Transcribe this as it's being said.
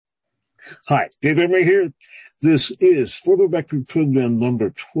Hi, Dave Emery here. This is For the Record program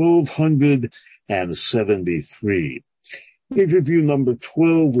number 1273. Interview number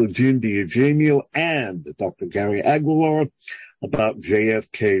 12 with Jim DiEugenio and Dr. Gary Aguilar about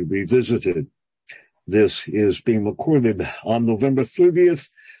JFK Revisited. This is being recorded on November 30th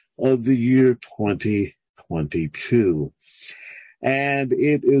of the year 2022. And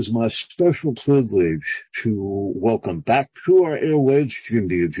it is my special privilege to welcome back to our airwaves Jim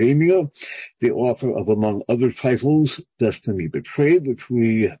DiEugenio, the author of, among other titles, Destiny Betrayed, which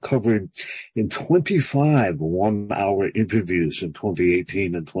we covered in 25 one-hour interviews in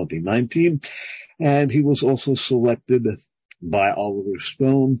 2018 and 2019. And he was also selected by Oliver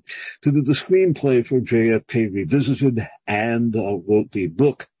Stone to do the screenplay for JFK Revisited and wrote the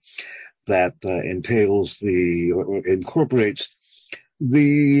book that incorporates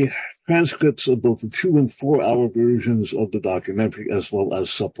the transcripts of both the 2 and 4 hour versions of the documentary as well as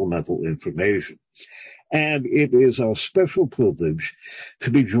supplemental information. And it is our special privilege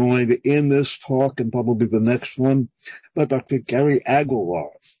to be joined in this talk and probably the next one by Dr. Gary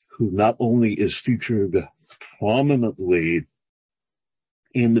Aguilar, who not only is featured prominently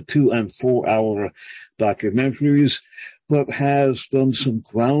in the 2 and 4 hour documentaries, but has done some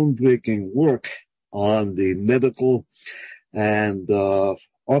groundbreaking work on the medical and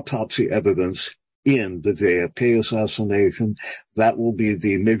autopsy evidence in the JFK assassination. That will be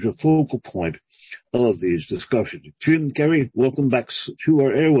the major focal point of these discussions. Jim, Gary, welcome back to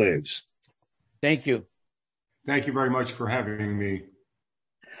our airwaves. Thank you. Thank you very much for having me.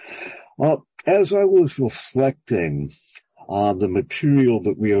 As I was reflecting on the material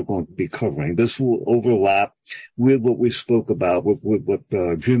that we are going to be covering, this will overlap with what we spoke about, with what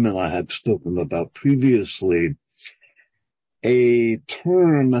Jim and I had spoken about previously. A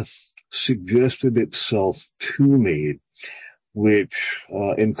term suggested itself to me, which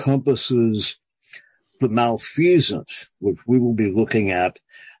encompasses the malfeasance, which we will be looking at,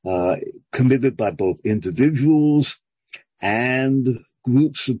 committed by both individuals and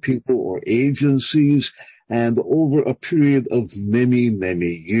groups of people or agencies, and over a period of many,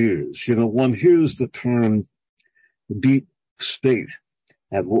 many years. You know, one hears the term deep state.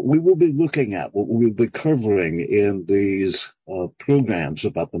 And what we will be looking at, what we'll be covering in these programs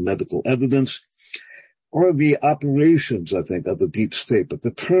about the medical evidence are the operations, I think, of the deep state. But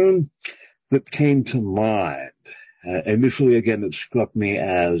the term that came to mind, initially, again, it struck me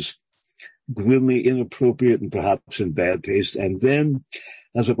as grimly inappropriate and perhaps in bad taste. And then,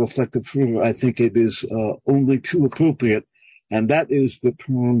 as I reflected further, I think it is only too appropriate, and that is the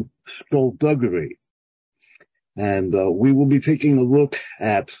term skullduggery. And we will be taking a look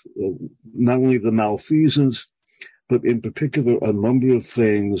at not only the malfeasance, but in particular a number of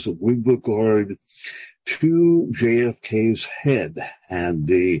things with regard to JFK's head and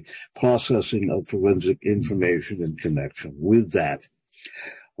the processing of forensic information in connection with that.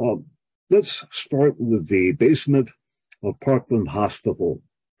 Let's start with the basement of Parkland Hospital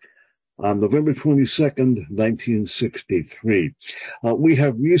on November 22nd, 1963. We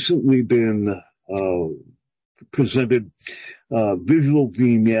have recently been presented visual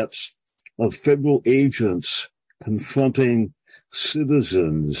vignettes of federal agents confronting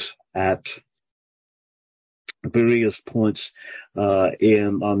citizens at various points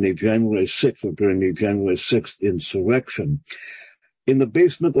on the January 6th or during the January 6th insurrection. In the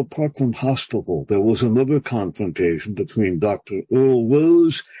basement of Parkland Hospital, there was another confrontation between Dr. Earl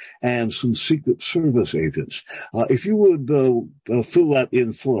Rose and some Secret Service agents. If you would fill that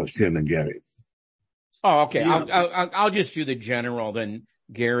in for us, Jim and Gary. Oh, okay. Yeah. I'll just do the general, then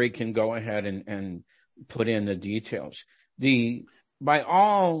Gary can go ahead and put in the details. By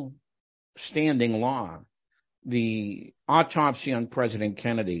all standing law, the autopsy on President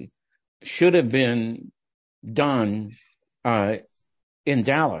Kennedy should have been done in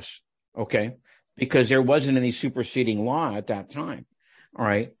Dallas, okay? Because there wasn't any superseding law at that time, all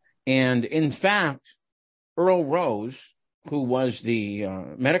right? And in fact, Earl Rose, who was the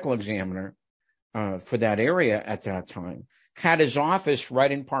medical examiner for that area at that time, had his office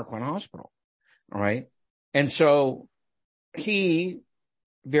right in Parkland Hospital, all right? And so he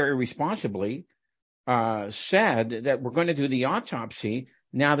very responsibly said that we're going to do the autopsy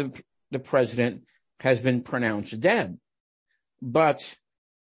now that the president has been pronounced dead. But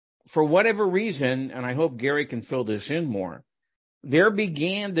for whatever reason, and I hope Gary can fill this in more, there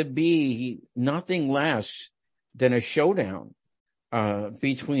began to be nothing less than a showdown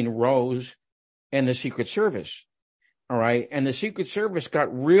between Rose and the Secret Service. All right. And the Secret Service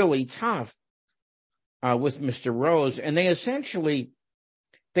got really tough with Mr. Rose, and they essentially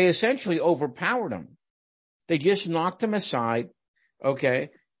overpowered him. They just knocked him aside,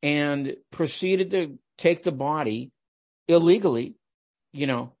 okay, and proceeded to take the body illegally,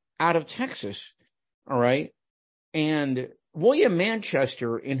 out of Texas. All right. And William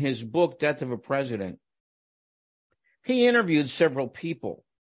Manchester, in his book, Death of a President, he interviewed several people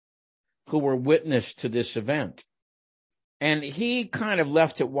who were witness to this event. And he kind of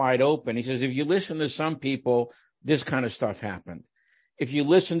left it wide open. He says, if you listen to some people, this kind of stuff happened. If you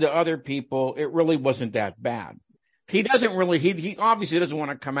listen to other people, it really wasn't that bad. He doesn't really, he obviously doesn't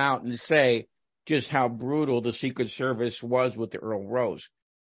want to come out and say just how brutal the Secret Service was with the Earl Rose.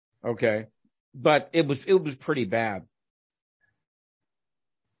 Okay. But it was pretty bad.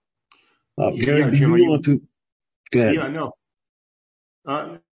 Gary, do you want to go ahead? Yeah, no.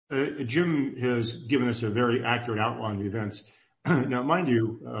 Jim has given us a very accurate outline of the events. Now, mind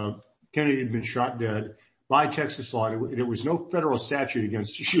you, Kennedy had been shot dead by Texas law. There was no federal statute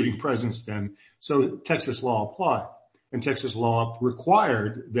against shooting presidents then, so Texas law applied. And Texas law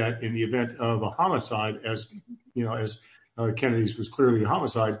required that in the event of a homicide, as Kennedy's was clearly a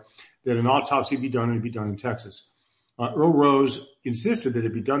homicide, that an autopsy be done, and it be done in Texas. Earl Rose insisted that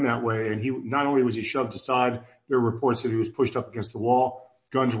it be done that way, and he not only was he shoved aside, there were reports that he was pushed up against the wall,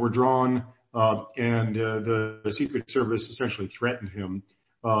 guns were drawn, and the Secret Service essentially threatened him,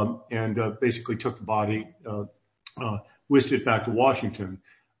 and basically took the body, whisked it back to Washington,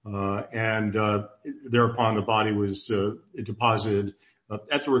 and thereupon the body was deposited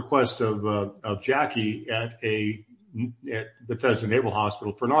at the request of Jackie at Bethesda Naval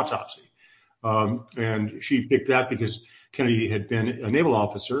Hospital for an autopsy. And she picked that because Kennedy had been a naval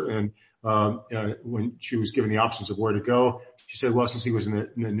officer, and when she was given the options of where to go, she said, well, since he was in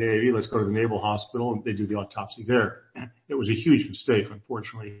the Navy, let's go to the Naval Hospital, and they do the autopsy there. It was a huge mistake,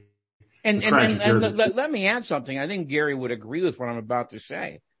 unfortunately. And let me add something. I think Gary would agree with what I'm about to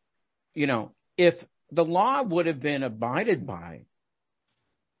say. If the law would have been abided by,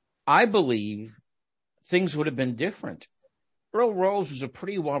 I believe things would have been different. Earl Rose was a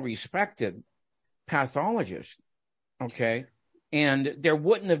pretty well-respected pathologist, okay? And there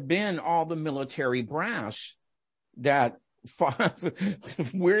wouldn't have been all the military brass that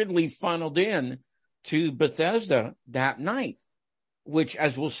weirdly funneled in to Bethesda that night, which,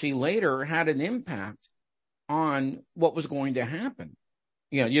 as we'll see later, had an impact on what was going to happen.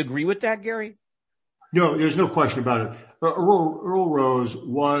 You agree with that, Gary? No, there's no question about it. Earl Rose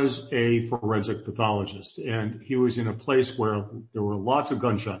was a forensic pathologist, and he was in a place where there were lots of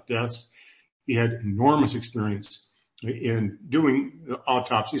gunshot deaths. He had enormous experience in doing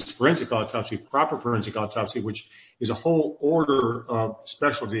autopsies, forensic autopsy, proper forensic autopsy, which is a whole order of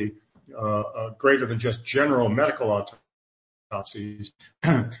specialty, greater than just general medical autopsies.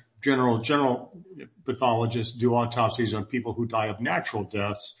 General pathologists do autopsies on people who die of natural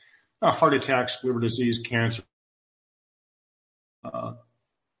deaths, heart attacks, liver disease, cancer.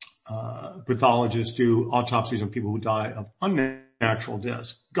 Pathologists do autopsies on people who die of unnatural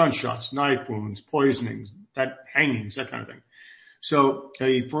deaths, gunshots, knife wounds, poisonings, hangings, that kind of thing. So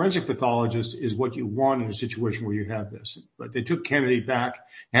a forensic pathologist is what you want in a situation where you have this. But they took Kennedy back,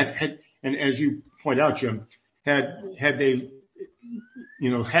 and as you point out, Jim, had they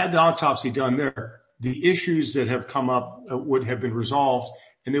had the autopsy done there, the issues that have come up would have been resolved,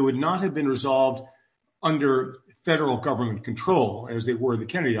 and they would not have been resolved under federal government control as they were the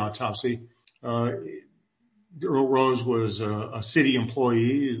Kennedy autopsy. Earl Rose was a city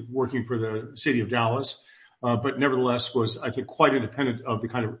employee working for the city of Dallas, but nevertheless was, I think, quite independent of the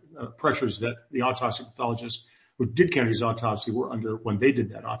kind of pressures that the autopsy pathologists who did Kennedy's autopsy were under when they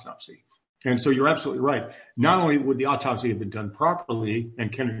did that autopsy. And so you're absolutely right. Not only would the autopsy have been done properly,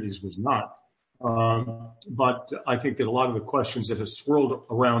 and Kennedy's was not, but I think that a lot of the questions that have swirled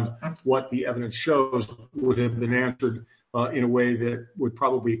around what the evidence shows would have been answered in a way that would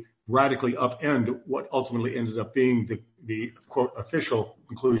probably radically upend what ultimately ended up being the quote official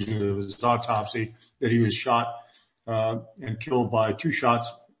conclusion of his autopsy, that he was shot and killed by 2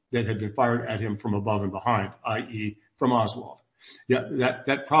 shots that had been fired at him from above and behind, i.e. from Oswald. Yeah,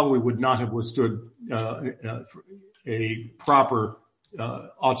 that probably would not have withstood a proper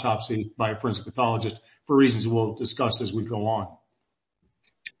autopsy by a forensic pathologist for reasons we'll discuss as we go on.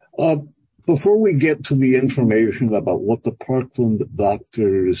 Before we get to the information about what the Parkland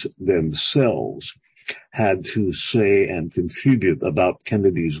doctors themselves had to say and contribute about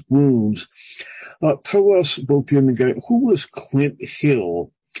Kennedy's wounds, tell us, both Jim and Gary, who was Clint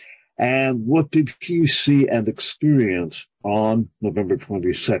Hill and what did he see and experience on November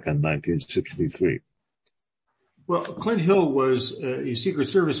 22nd, 1963? Well, Clint Hill was a Secret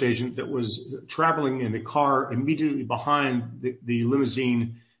Service agent that was traveling in the car immediately behind the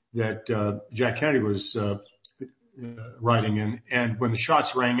limousine that Jack Kennedy was riding in. And when the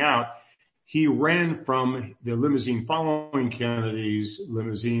shots rang out, he ran from the limousine following Kennedy's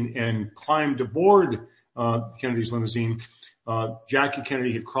limousine and climbed aboard Kennedy's limousine. Jackie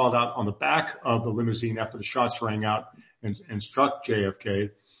Kennedy had crawled out on the back of the limousine after the shots rang out and struck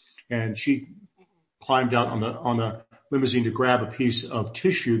JFK. And she climbed out on the limousine to grab a piece of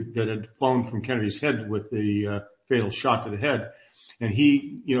tissue that had flown from Kennedy's head with the fatal shot to the head. And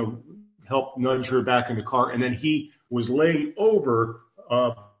he, helped nudge her back in the car. And then he was laying over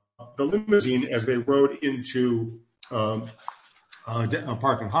the limousine as they rode into Parkland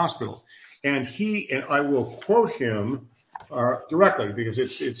Hospital. And I will quote him directly, because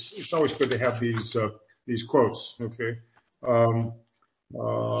it's always good to have these quotes. Okay. Pardon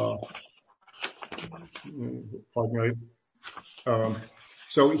me.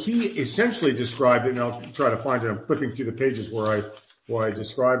 So he essentially described it, and I'll try to find it. I'm flipping through the pages where I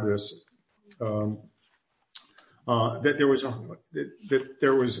describe this. That there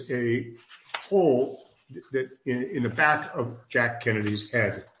was a hole that in the back of Jack Kennedy's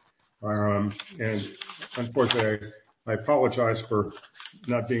head. And unfortunately, I apologize for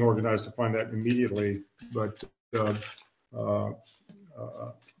not being organized to find that immediately, but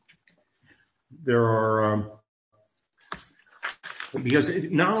there are, because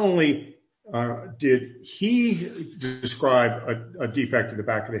not only did he describe a defect in the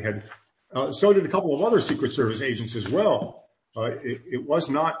back of the head, so did a couple of other Secret Service agents as well. It was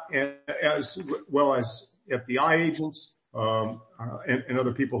not as well as FBI agents and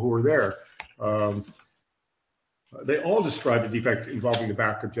other people who were there. They all described a defect involving the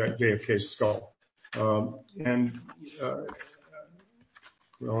back of JFK's skull. Again,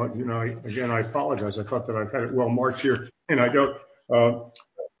 I apologize. I thought that I had it well marked here, and I don't.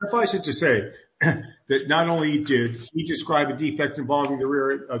 Suffice it to say that not only did he describe a defect involving the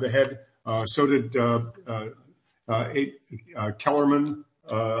rear of the head, so did Kellerman,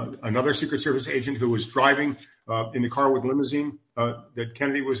 another Secret Service agent who was driving in the car with limousine that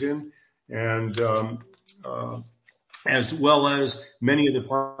Kennedy was in, and as well as many of the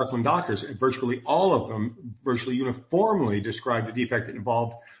Parkland doctors. And virtually all of them virtually uniformly described a defect that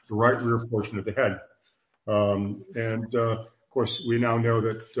involved the right rear portion of the head. Of course, we now know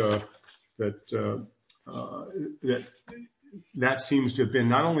that seems to have been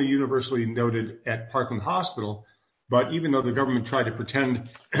not only universally noted at Parkland Hospital, but even though the government tried to pretend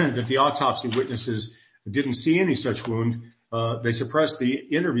that the autopsy witnesses didn't see any such wound, they suppressed the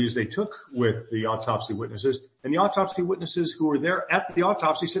interviews they took with the autopsy witnesses, and the autopsy witnesses who were there at the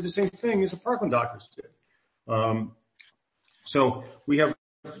autopsy said the same thing as the Parkland doctors did. So we have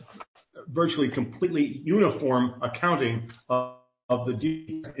virtually completely uniform accounting of the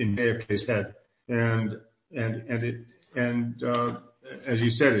defect in JFK's head, and as you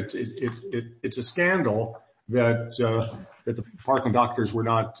said, it's a scandal that the Parkland doctors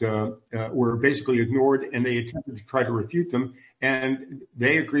were basically ignored, and they attempted to try to refute them. And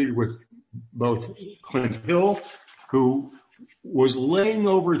they agreed with both Clint Hill, who was laying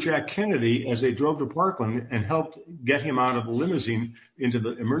over Jack Kennedy as they drove to Parkland and helped get him out of the limousine into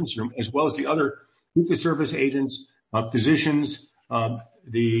the emergency room, as well as the other Secret Service agents, physicians,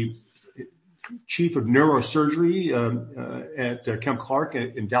 the chief of neurosurgery at Kemp Clark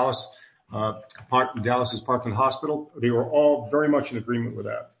in Dallas. Dallas's Parkland Hospital. They were all very much in agreement with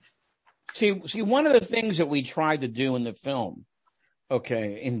that. See, one of the things that we tried to do in the film,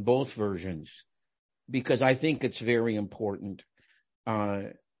 in both versions, because I think it's very important,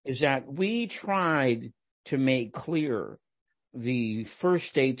 is that we tried to make clear the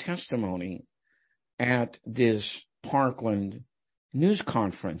first day testimony at this Parkland news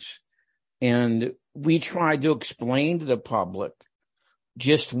conference. And we tried to explain to the public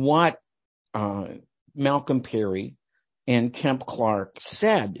just what Malcolm Perry and Kemp Clark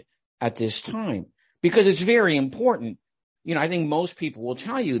said at this time, because it's very important. I think most people will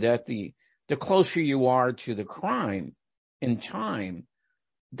tell you that the closer you are to the crime in time,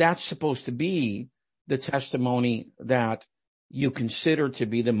 that's supposed to be the testimony that you consider to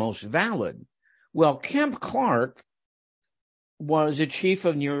be the most valid. Well, Kemp Clark was a chief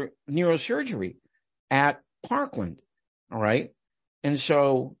of neurosurgery at Parkland. All right. And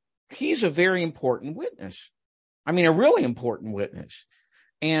so he's a very important witness. I mean, a really important witness.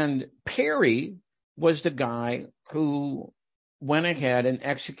 And Perry was the guy who went ahead and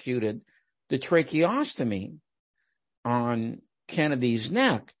executed the tracheostomy on Kennedy's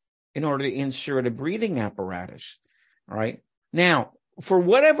neck in order to insert a breathing apparatus. All right. Now, for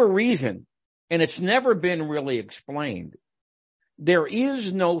whatever reason, and it's never been really explained, there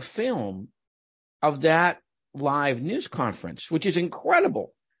is no film of that live news conference, which is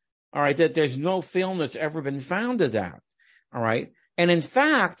incredible. all right, that there's no film that's ever been found of that, all right? And in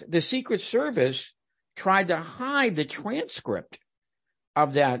fact, the Secret Service tried to hide the transcript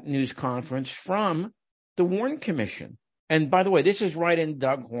of that news conference from the Warren Commission. And by the way, this is right in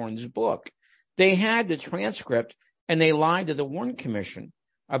Doug Horne's book. They had the transcript and they lied to the Warren Commission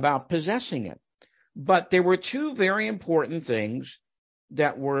about possessing it. But there were two very important things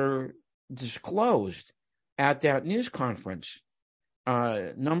that were disclosed at that news conference.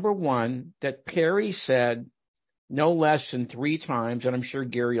 Number one, that Perry said no less than 3 times, and I'm sure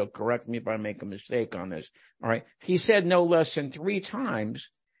Gary will correct me if I make a mistake on this. All right. He said no less than 3 times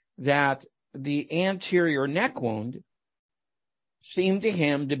that the anterior neck wound seemed to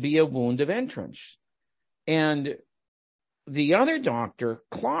him to be a wound of entrance. And the other doctor,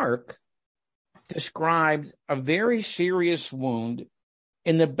 Clark, described a very serious wound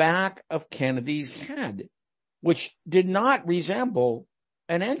in the back of Kennedy's head, which did not resemble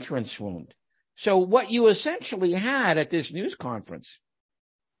an entrance wound. So what you essentially had at this news conference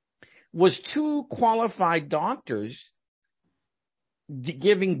was 2 qualified doctors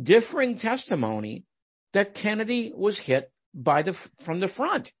giving differing testimony that Kennedy was hit from the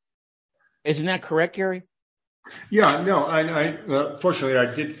front. Isn't that correct, Gary? Yeah, no, I fortunately,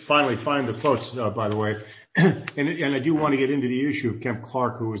 I did finally find the quotes, by the way. and I do want to get into the issue of Kemp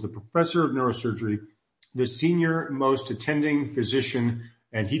Clark, who was the professor of neurosurgery, the senior most attending physician,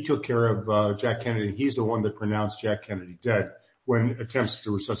 and he took care of Jack Kennedy. He's the one that pronounced Jack Kennedy dead when attempts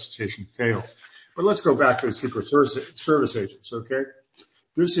to resuscitation failed. But let's go back to the Secret Service agents, okay?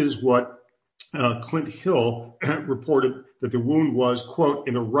 This is what Clint Hill reported, that the wound was, quote,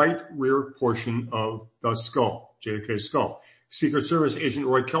 in the right rear portion of the skull, JFK's skull. Secret Service agent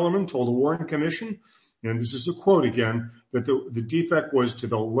Roy Kellerman told the Warren Commission, and this is a quote again, that the defect was to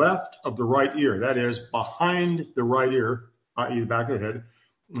the left of the right ear, that is, behind the right ear, i.e. the back of the head,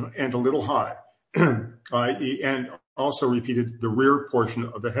 and a little high, i.e., and also repeated the rear portion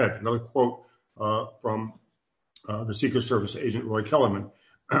of the head. Another quote from the Secret Service agent Roy Kellerman.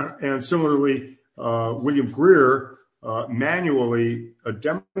 And similarly, William Greer manually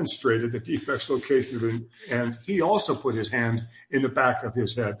demonstrated the defect's location, and he also put his hand in the back of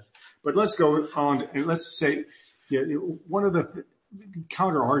his head. But let's go on, and let's say, one of the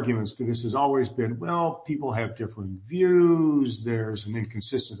counter arguments to this has always been, well, people have different views, there's an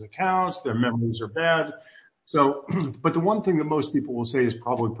inconsistent accounts, their memories are bad. So, but the one thing that most people will say is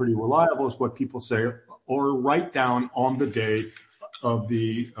probably pretty reliable is what people say or write down on the day of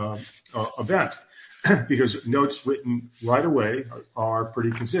the event, because notes written right away are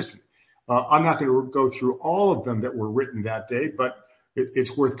pretty consistent. I'm not going to go through all of them that were written that day, but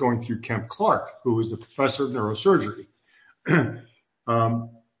it's worth going through Kemp Clark, who was the professor of neurosurgery.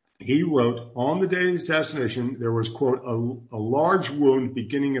 He wrote, on the day of the assassination, there was, quote, a large wound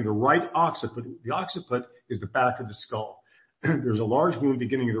beginning in the right occiput. The occiput is the back of the skull. There's a large wound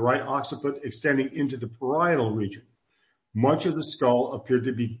beginning in the right occiput extending into the parietal region. Much of the skull appeared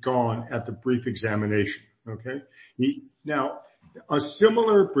to be gone at the brief examination. Okay. Now, a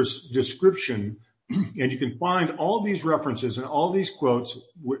similar description, and you can find all these references and all these quotes,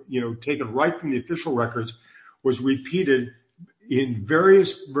 taken right from the official records, was repeated in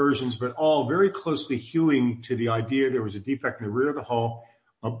various versions, but all very closely hewing to the idea there was a defect in the rear of the hull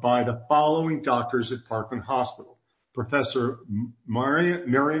by the following doctors at Parkland Hospital. Professor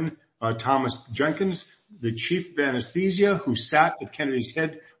Marion Thomas Jenkins, the chief of anesthesia, who sat at Kennedy's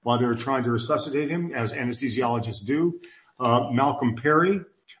head while they were trying to resuscitate him, as anesthesiologists do. Malcolm Perry,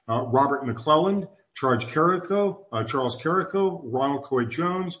 Robert McClelland, Charles Carrico, Ronald Coy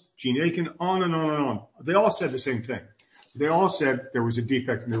Jones, Gene Aiken, on and on and on. They all said the same thing. They all said there was a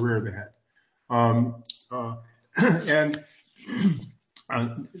defect in the rear of the head. And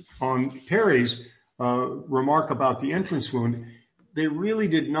on Perry's remark about the entrance wound, they really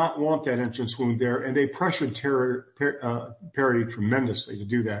did not want that entrance wound there, and they pressured Perry tremendously to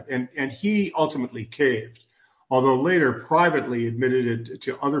do that. And he ultimately caved, although later privately admitted it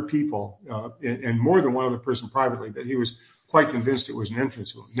to other people, and more than one other person privately, that he was quite convinced it was an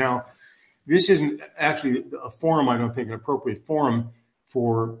entrance wound. Now, this isn't actually a forum, I don't think, an appropriate forum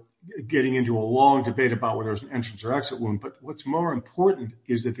for getting into a long debate about whether it was an entrance or exit wound. But what's more important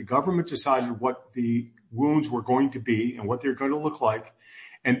is that the government decided what the wounds were going to be and what they're going to look like.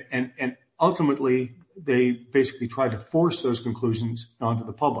 And ultimately, they basically tried to force those conclusions onto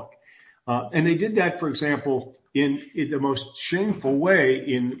the public. And they did that, for example, in the most shameful way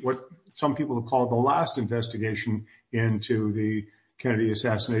in what some people have called the last investigation into the Kennedy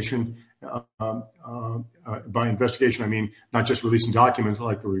assassination. by investigation, I mean not just releasing documents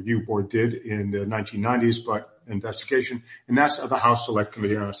like the review board did in the 1990s, but investigation, and that's the House Select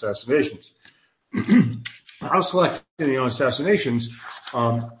Committee on Assassinations. The House Select Committee on Assassinations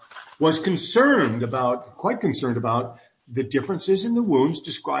was quite concerned about the differences in the wounds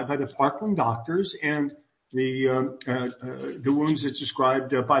described by the Parkland doctors and the wounds that's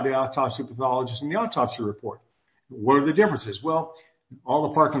described by the autopsy pathologist in the autopsy report. What are the differences? Well, all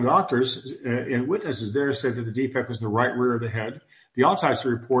the Parkland doctors and witnesses there said that the defect was in the right rear of the head. The autopsy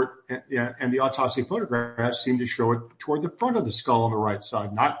report and the autopsy photographs seemed to show it toward the front of the skull on the right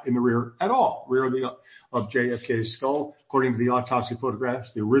side, not in the rear at all. Rear of JFK's skull, according to the autopsy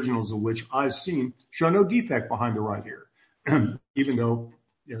photographs, the originals of which I've seen, show no defect behind the right ear. Even though,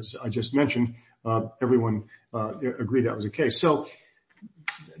 as I just mentioned, everyone agreed that was the case. So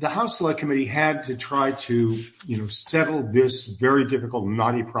the House Select Committee had to try to, settle this very difficult,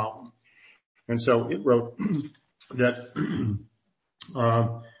 knotty problem. And so it wrote that,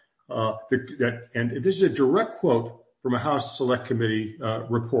 and this is a direct quote from a House Select Committee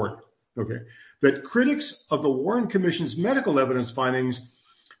report, okay, that critics of the Warren Commission's medical evidence findings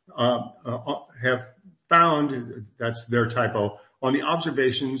have found, that's their typo, on the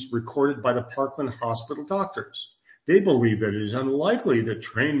observations recorded by the Parkland Hospital doctors. They believe that it is unlikely that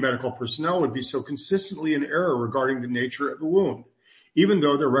trained medical personnel would be so consistently in error regarding the nature of the wound, even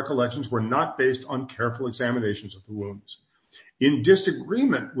though their recollections were not based on careful examinations of the wounds. In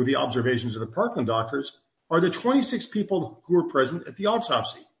disagreement with the observations of the Parkland doctors are the 26 people who were present at the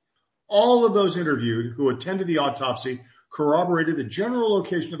autopsy. All of those interviewed who attended the autopsy corroborated the general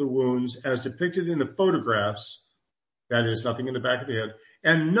location of the wounds as depicted in the photographs, that is, nothing in the back of the head,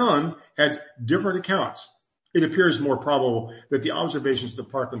 and none had different accounts. It appears more probable that the observations of the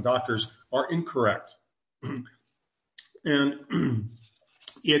Parkland doctors are incorrect. And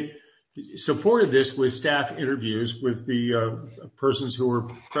it supported this with staff interviews with the persons who were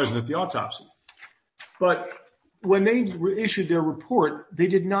present at the autopsy. But when they issued their report, they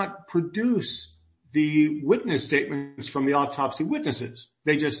did not produce the witness statements from the autopsy witnesses.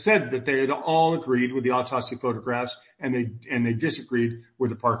 They just said that they had all agreed with the autopsy photographs and they disagreed with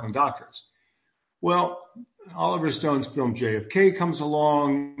the Parkland doctors. Well, Oliver Stone's film JFK comes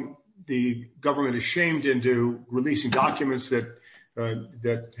along. The government is shamed into releasing documents that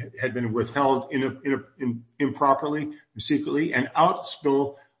had been withheld improperly, secretly, and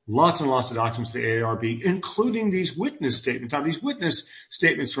outspill lots and lots of documents to the AARB, including these witness statements. Now, these witness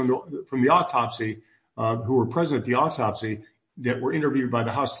statements from the autopsy, who were present at the autopsy, that were interviewed by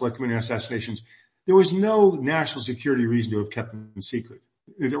the House Select Committee on Assassinations, there was no national security reason to have kept them secret.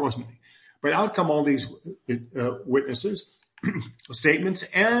 There wasn't any. But out come all these witnesses, statements,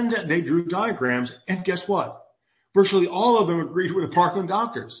 and they drew diagrams, and guess what? Virtually all of them agreed with the Parkland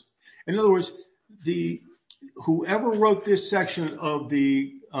doctors. In other words, whoever wrote this section of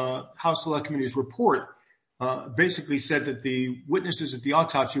the House Select Committee's report basically said that the witnesses at the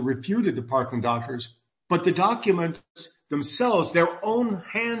autopsy refuted the Parkland doctors, but the documents themselves, their own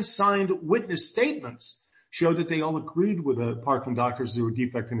hand-signed witness statements, show that they all agreed with the Parkland doctors there were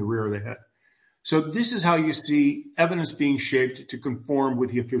defect in the rear of the head. So this is how you see evidence being shaped to conform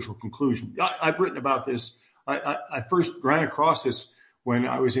with the official conclusion. I've written about this. I first ran across this when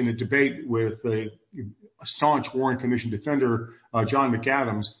I was in a debate with a staunch Warren Commission defender, John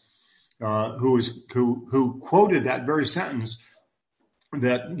McAdams, who quoted that very sentence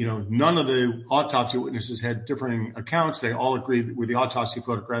that, none of the autopsy witnesses had differing accounts. They all agreed with the autopsy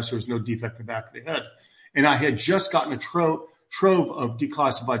photographs. There was no defect in the back of the head. And I had just gotten a trove of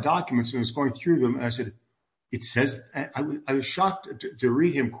declassified documents and was going through them. And I said, it says, I was shocked to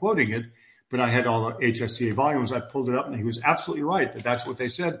read him quoting it, but I had all the HSCA volumes. I pulled it up and he was absolutely right that that's what they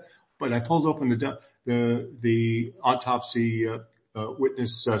said. But I pulled open the autopsy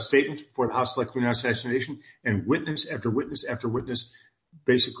witness statement for the House Select Committee on Assassination, and witness after witness after witness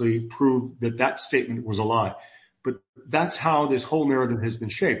basically proved that statement was a lie. But that's how this whole narrative has been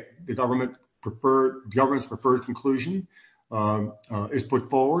shaped. The government's preferred conclusion is put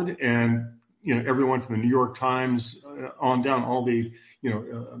forward, and everyone from the New York Times on down, all the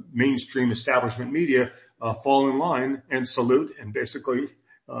mainstream establishment media fall in line and salute, and basically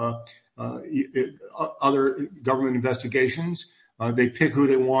other government investigations, they pick who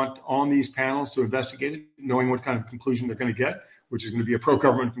they want on these panels to investigate it, knowing what kind of conclusion they're going to get, which is going to be a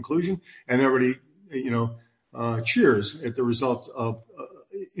pro-government conclusion, and everybody cheers at the results of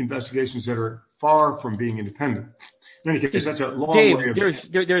investigations that are far from being independent. In any case, that's a long way of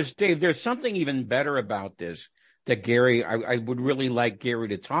there's something even better about this that Gary, I would really like Gary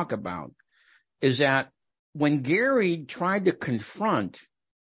to talk about, is that when Gary tried to confront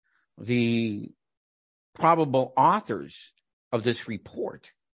the probable authors of this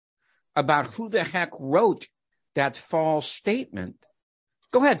report about who the heck wrote that false statement.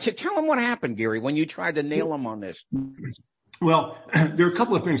 Go ahead. Tell them what happened, Gary, when you tried to nail them on this. Well, there are a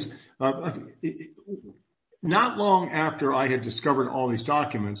couple of things. Not long after I had discovered all these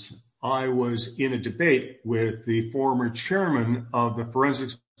documents, I was in a debate with the former chairman of the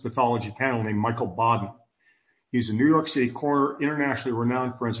forensics pathology panel named Michael Baden. He's a New York City coroner, internationally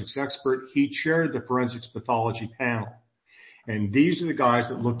renowned forensics expert. He chaired the forensics pathology panel. And these are the guys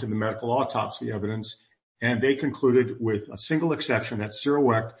that looked at the medical autopsy evidence, and they concluded with a single exception, that's Cyril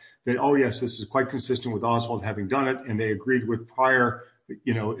Wecht, that, oh yes, this is quite consistent with Oswald having done it, and they agreed with prior,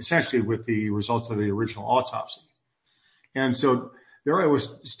 essentially with the results of the original autopsy. And so there I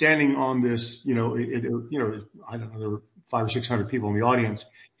was standing on this, I don't know, there were 500 or 600 people in the audience.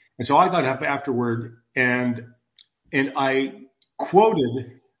 And so I got up afterward and I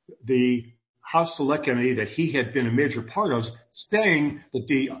quoted the House Select Committee that he had been a major part of, saying that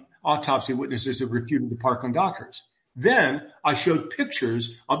the autopsy witnesses had refuted the Parkland doctors. Then I showed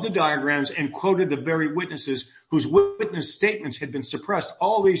pictures of the diagrams and quoted the very witnesses whose witness statements had been suppressed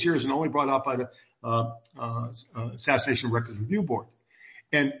all these years and only brought out by the Assassination Records Review Board.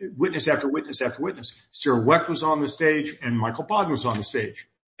 And witness after witness after witness. Cyril Wecht was on the stage and Michael Baden was on the stage.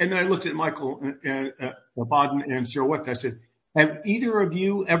 And then I looked at Michael Baden and Cyril Wecht. I said, have either of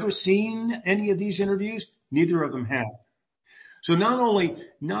you ever seen any of these interviews? Neither of them have. So not only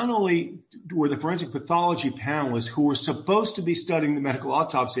were the forensic pathology panelists who were supposed to be studying the medical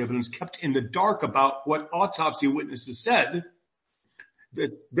autopsy evidence kept in the dark about what autopsy witnesses said,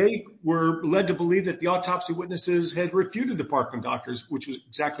 that they were led to believe that the autopsy witnesses had refuted the Parkland doctors, which was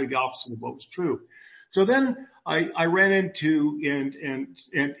exactly the opposite of what was true. So then I ran into and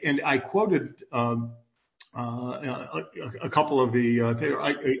I quoted a couple of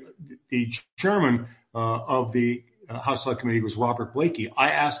the chairman of the House Select Committee was Robert Blakey.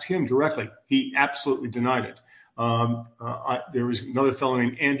 I asked him directly. He absolutely denied it. There was another fellow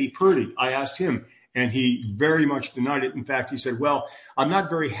named Andy Purdy. I asked him, and he very much denied it. In fact, he said, well, I'm not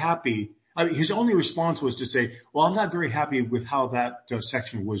very happy. His only response was to say, well, I'm not very happy with how that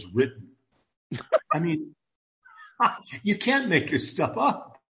section was written. I mean, you can't make this stuff up.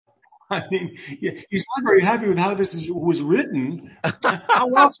 I mean, he's not very happy with how this was written. How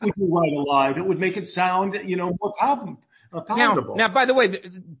else would you write a lie that would make it sound, more palatable? Now, by the way,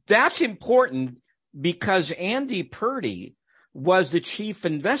 that's important because Andy Purdy was the chief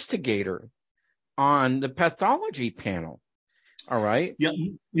investigator on the pathology panel. All right.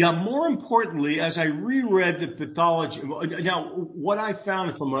 Yeah. More importantly, as I reread the pathology, now what I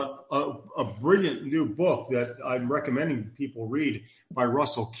found from a brilliant new book that I'm recommending people read by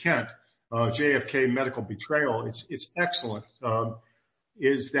Russell Kent, JFK Medical Betrayal, it's excellent,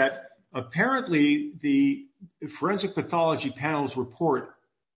 is that apparently the forensic pathology panel's report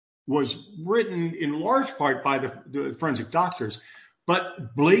was written in large part by the forensic doctors.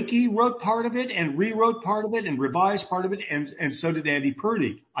 But Blakey wrote part of it and rewrote part of it and revised part of it, and so did Andy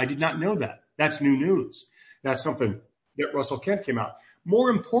Purdy. I did not know that. That's new news. That's something that Russell Kent came out. More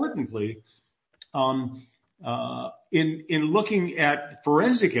importantly, in looking at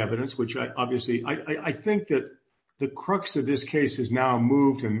forensic evidence, which I think that the crux of this case has now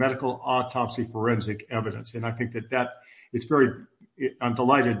moved to medical autopsy forensic evidence, and I think that it's I'm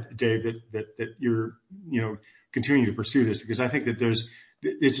delighted, Dave, that you're continuing to pursue this, because I think that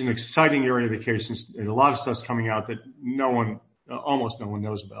it's an exciting area of the case, and a lot of stuff's coming out that almost no one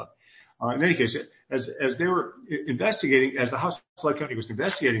knows about. In any case, as they were investigating, as the House Select Committee was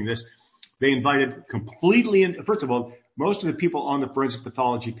investigating this, they invited first of all, most of the people on the forensic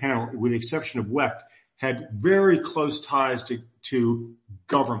pathology panel, with the exception of Wecht, had very close ties to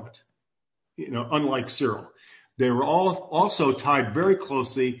government, unlike Cyril. They were all also tied very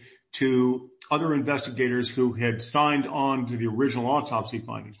closely to other investigators who had signed on to the original autopsy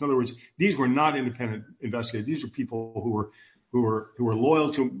findings. In other words, these were not independent investigators. These were people who were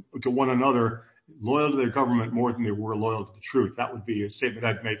loyal to one another, loyal to their government more than they were loyal to the truth. That would be a statement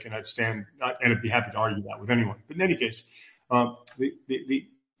I'd make, and I'd be happy to argue that with anyone. But in any case, but they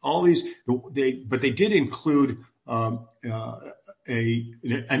did include an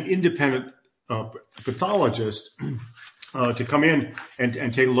independent pathologist to come in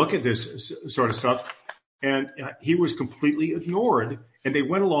and take a look at this sort of stuff, and he was completely ignored. And they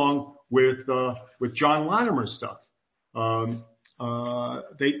went along with John Latimer's stuff.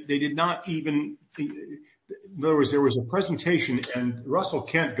 They did not even. In other words, there was a presentation, and Russell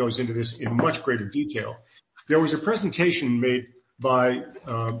Kent goes into this in much greater detail. There was a presentation made by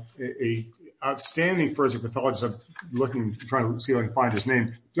outstanding forensic pathologist. I'm trying to see if I can find his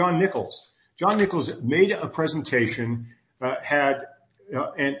name. John Nichols. John Nichols made a presentation, and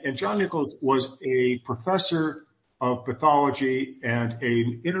John Nichols was a professor of pathology and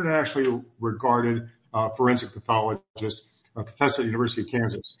an internationally regarded forensic pathologist, a professor at the University of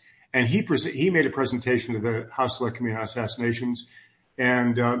Kansas. And he made a presentation to the House Select Committee on Assassinations,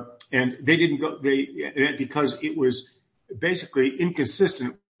 and they didn't go, because it was basically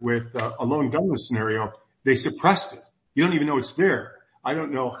inconsistent with a lone gunman scenario, they suppressed it. You don't even know it's there. I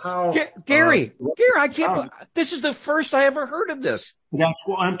don't know how. Gary, I can't. This is the first I ever heard of this. That's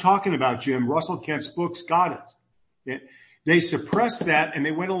what I'm talking about, Jim. Russell Kent's books got it. They suppressed that, and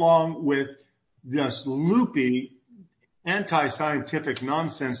they went along with this loopy, anti-scientific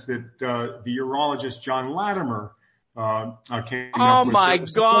nonsense that the urologist John Latimer came up with. Oh my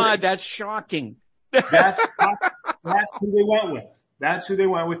God, that's shocking. That's who they went with. That's who they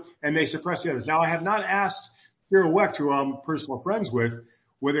went with, and they suppressed the others. Now, I have not asked Cyril Wecht, who I'm personal friends with,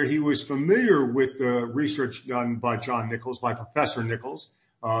 whether he was familiar with the research done by John Nichols, by Professor Nichols,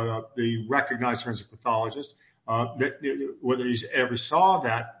 the recognized forensic pathologist, whether he's ever saw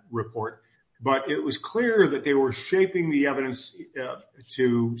that report. But it was clear that they were shaping the evidence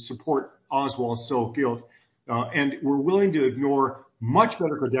to support Oswald's sole guilt, and were willing to ignore much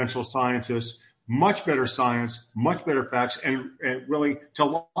better credentialed scientists, much better science, much better facts, and willing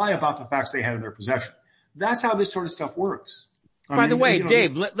to lie about the facts they had in their possession. That's how this sort of stuff works. By the way,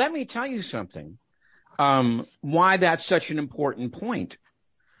 Dave, let me tell you something. Why that's such an important point.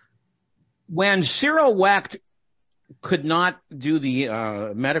 When Cyril Wecht could not do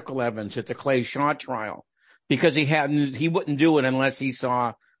the medical evidence at the Clay Shaw trial because he wouldn't do it unless he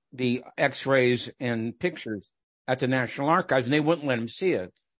saw the X-rays and pictures at the National Archives, and they wouldn't let him see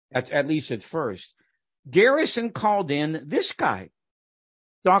it, at least at first. Garrison called in this guy,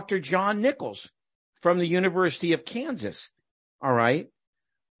 Dr. John Nichols from the University of Kansas. All right.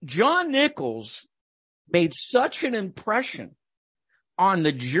 John Nichols made such an impression on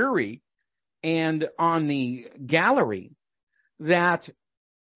the jury and on the gallery that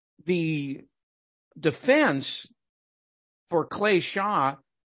the defense for Clay Shaw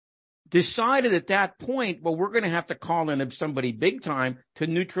decided at that point, well, we're going to have to call in somebody big time to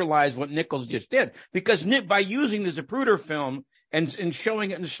neutralize what Nichols just did. Because by using the Zapruder film and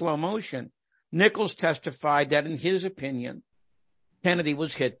showing it in slow motion, Nichols testified that in his opinion, Kennedy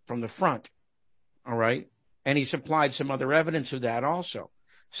was hit from the front. All right. And he supplied some other evidence of that also.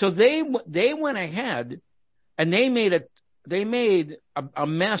 So they went ahead and they made a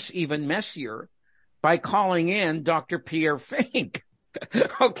mess even messier by calling in Dr. Pierre Fink.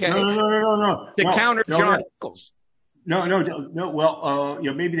 Okay. No. To counter John Nichols. No. Well,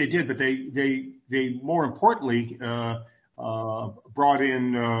 maybe they did, but they more importantly, brought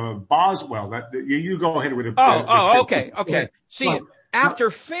in Boswell. You go ahead with it. Okay. See,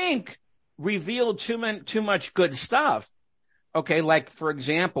 after Fink revealed too much good stuff, okay, like for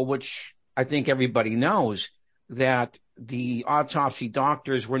example, which I think everybody knows, that the autopsy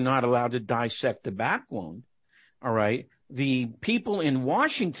doctors were not allowed to dissect the back wound. All right. The people in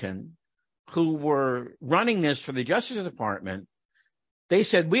Washington who were running this for the Justice Department, they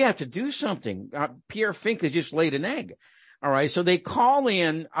said, we have to do something. Pierre Fink has just laid an egg. All right. So they call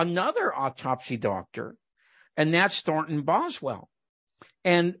in another autopsy doctor, and that's Thornton Boswell.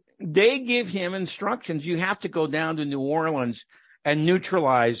 And they give him instructions. You have to go down to New Orleans and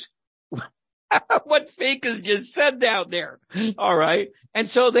neutralize what Fink has just said down there. All right. And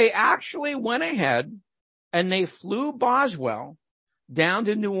so they actually went ahead and they flew Boswell down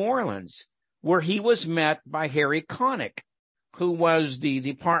to New Orleans, where he was met by Harry Connick, who was the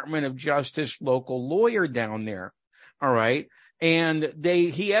Department of Justice local lawyer down there. All right. And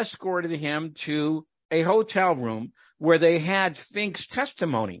he escorted him to a hotel room where they had Fink's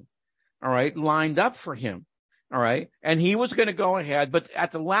testimony, all right, lined up for him. All right. And he was going to go ahead, but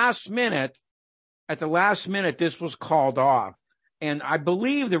at the last minute, this was called off. And I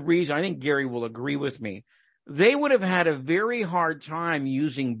believe the reason, I think Gary will agree with me, they would have had a very hard time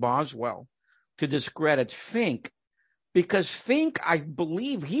using Boswell to discredit Fink, because Fink, I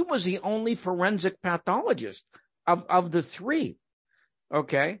believe he was the only forensic pathologist of the three.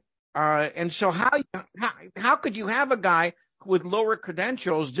 Okay. And so how could you have a guy with lower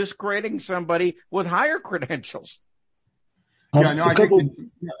credentials discrediting somebody with higher credentials? Yeah, no, I think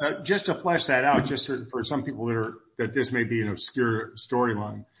just to flesh that out, just for some people that this may be an obscure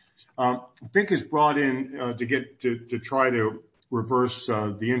storyline. Fink is brought in to try to reverse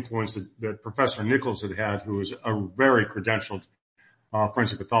the influence that Professor Nichols had, who was a very credentialed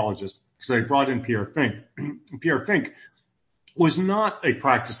forensic pathologist. So they brought in Pierre Fink. Pierre Fink was not a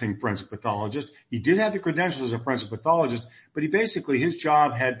practicing forensic pathologist. He did have the credentials as a forensic pathologist, but his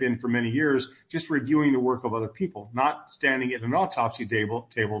job had been for many years just reviewing the work of other people, not standing at an autopsy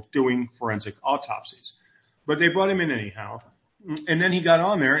table doing forensic autopsies. But they brought him in anyhow. And then he got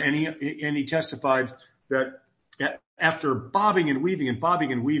on there and he testified that after bobbing and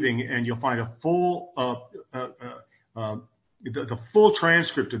weaving, and you'll find a full, the full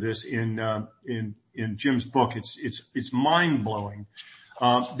transcript of this in Jim's book. It's mind blowing,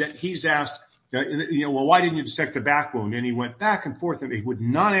 that he's asked, well, why didn't you dissect the back wound? And he went back and forth and he would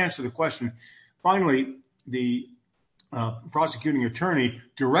not answer the question. Finally, the prosecuting attorney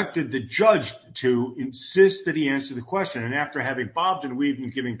directed the judge to insist that he answer the question. And after having bobbed and weaved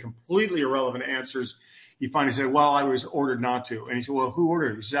and giving completely irrelevant answers, he finally said, well, I was ordered not to. And he said, well, who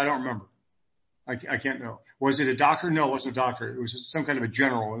ordered it? He said, I don't remember. I can't know. Was it a doctor? No, it wasn't a doctor. It was some kind of a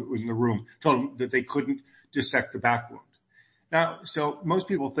general who was in the room, told him that they couldn't dissect the back wound. Now, so most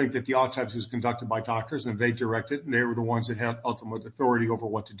people think that the autopsy was conducted by doctors and they directed, and they were the ones that had ultimate authority over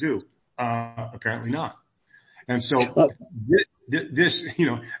what to do. Apparently not. And so this,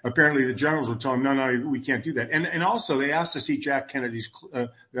 apparently the generals were telling him, no, we can't do that. And also they asked to see Jack Kennedy's,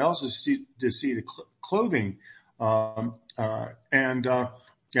 they also to see the clothing, and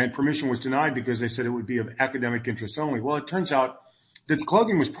permission was denied because they said it would be of academic interest only. Well, it turns out that the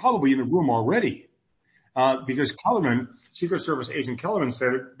clothing was probably in the room already, because Kellerman, Secret Service agent Kellerman,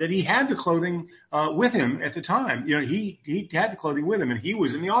 said that he had the clothing with him at the time. He had the clothing with him and he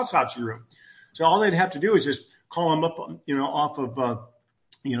was in the autopsy room. So all they'd have to do is just call him up, off of,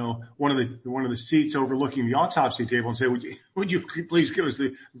 one of the seats overlooking the autopsy table and say, would you please give us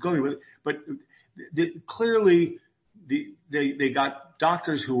the clothing with it? But clearly they got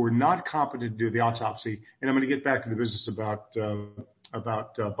doctors who were not competent to do the autopsy. And I'm going to get back to the business about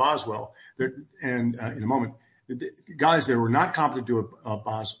Boswell in a moment. The guys that were not competent to do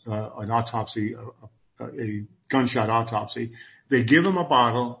an autopsy, a gunshot autopsy, they give him a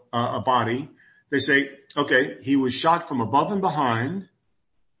body. They say, okay, he was shot from above and behind.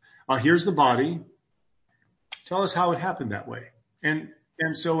 Here's the body. Tell us how it happened that way. And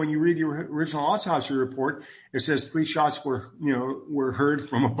so when you read the original autopsy report, it says 3 shots were heard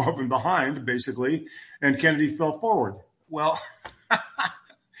from above and behind, basically, and Kennedy fell forward. Well,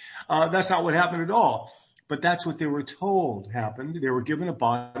 that's not what happened at all. But that's what they were told happened. They were given a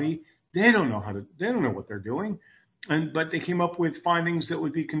body. They don't know what they're doing. But they came up with findings that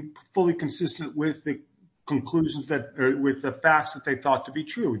would be fully consistent with the conclusions with the facts that they thought to be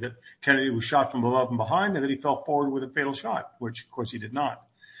true, that Kennedy was shot from above and behind and that he fell forward with a fatal shot, which of course he did not.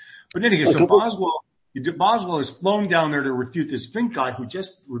 But in any case, so Boswell is flown down there to refute this Fink guy who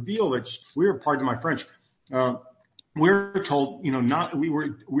just revealed that pardon my French, we're told, we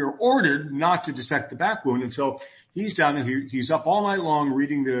were ordered not to dissect the back wound. And so he's down there, he's up all night long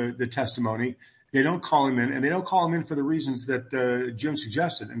reading the testimony. They don't call him in, and they don't call him in for the reasons that Jim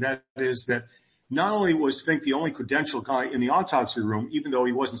suggested, and that is that not only was Fink the only credentialed guy in the autopsy room, even though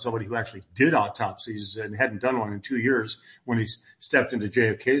he wasn't somebody who actually did autopsies and hadn't done one in 2 years when he stepped into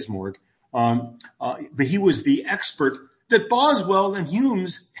JFK's morgue, but he was the expert that Boswell and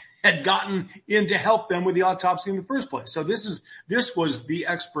Humes had gotten in to help them with the autopsy in the first place. So this was the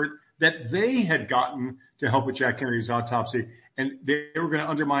expert that they had gotten to help with Jack Kennedy's autopsy, and they were going to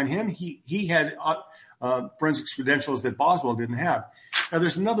undermine him. He had forensics credentials that Boswell didn't have. Now,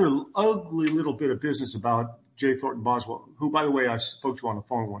 there's another ugly little bit of business about J. Thornton Boswell, who, by the way, I spoke to on the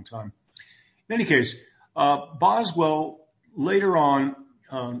phone one time. In any case, Boswell later on,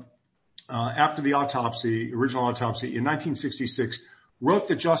 after the original autopsy in 1966, wrote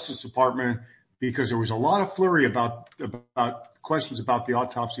the Justice Department because there was a lot of flurry about questions about the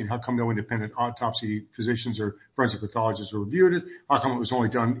autopsy and how come no independent autopsy physicians or forensic pathologists reviewed it. How come it was only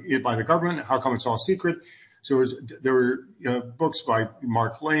done by the government? How come it's all secret? So there were books by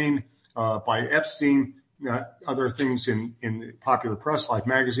Mark Lane, by Epstein, other things in popular press like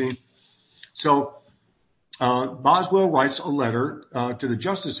magazine. So Boswell writes a letter to the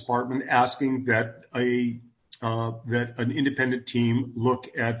Justice Department asking that an independent team look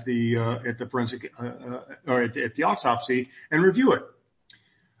at the forensic or at the autopsy and review it.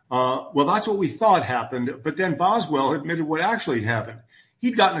 Well, that's what we thought happened, but then Boswell admitted what actually happened.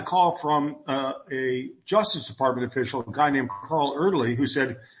 He'd gotten a call from a Justice Department official, a guy named Carl Erdely, who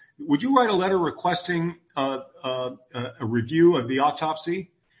said, "Would you write a letter requesting a review of the autopsy?"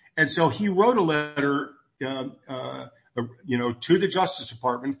 And so he wrote a letter, to the Justice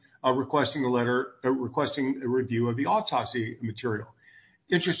Department, requesting a review of the autopsy material.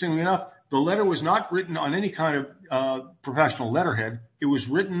 Interestingly enough, the letter was not written on any kind of professional letterhead. It was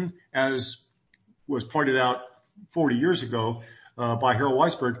written, as was pointed out, 40 years ago, by Harold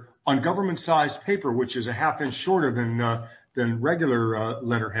Weisberg on government-sized paper, which is a half-inch shorter than regular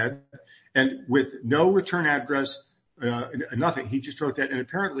letterhead, and with no return address, nothing. He just wrote that, and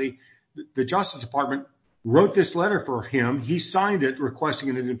apparently the Justice Department wrote this letter for him. He signed it requesting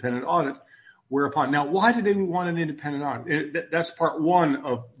an independent audit, whereupon, now why did they want an independent audit? That's part one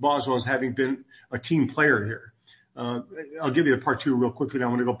of Boswell's having been a team player here. I'll give you the part two real quickly. Now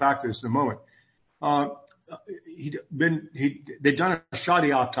I'm going to go back to this in a moment. They'd done a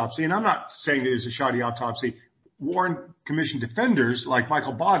shoddy autopsy, and I'm not saying it was a shoddy autopsy. Warren Commission defenders like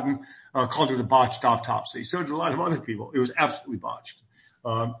Michael Bodden called it a botched autopsy. So did a lot of other people. It was absolutely botched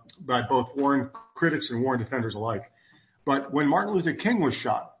by both Warren critics and Warren defenders alike. But when Martin Luther King was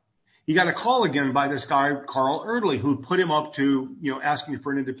shot, he got a call again by this guy, Carl Erdely, who put him up to, asking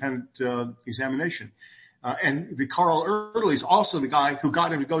for an independent examination. And the Carl Erdely is also the guy who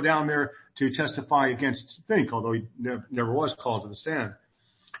got him to go down there to testify against Fink, although he never was called to the stand.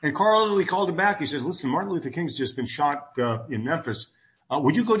 And Carl Erdely called him back. He says, listen, Martin Luther King's just been shot in Memphis.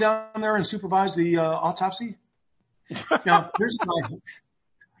 Would you go down there and supervise the autopsy? Now, here's a guy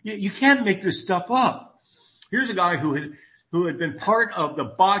you can't make this stuff up. Here's a guy who had been part of the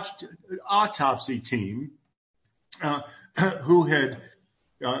botched autopsy team, who had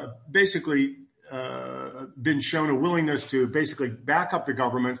basically been shown a willingness to basically back up the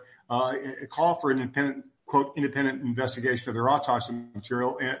government, call for an independent, quote, independent investigation of their autopsy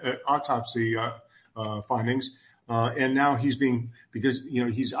material, autopsy findings. And now because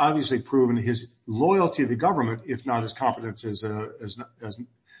he's obviously proven his loyalty to the government, if not his competence as a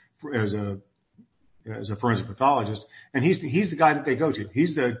forensic pathologist. And he's the guy that they go to.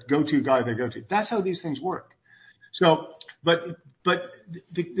 He's the go-to guy they go to. That's how these things work. So, but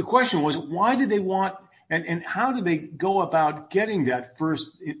the question was, why did they want, and how do they go about getting that first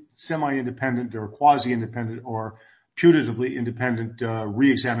semi-independent or quasi-independent or putatively independent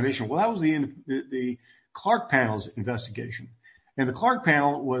re-examination? Well, that was the Clark panel's investigation. And the Clark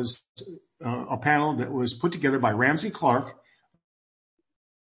panel was a panel that was put together by Ramsey Clark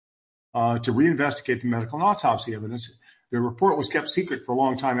to reinvestigate the medical and autopsy evidence. The report was kept secret for a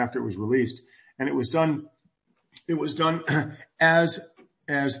long time after it was released, and it was done as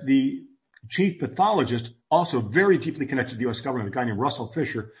the chief pathologist, also very deeply connected to the U.S. government, a guy named Russell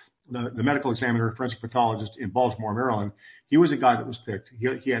Fisher, the medical examiner, forensic pathologist in Baltimore, Maryland. He was a guy that was picked.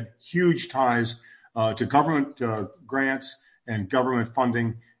 He had huge ties to government grants and government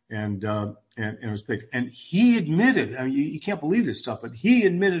funding, and was picked. And he admitted, I mean, you can't believe this stuff, but he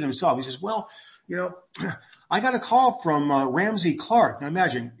admitted himself. He says, well, I got a call from Ramsey Clark. Now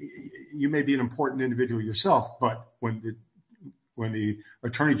imagine, you may be an important individual yourself, but when the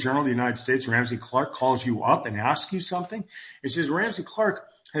Attorney General of the United States, Ramsey Clark, calls you up and asks you something, it says Ramsey Clark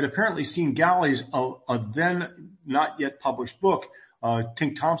had apparently seen galleys of a then not yet published book,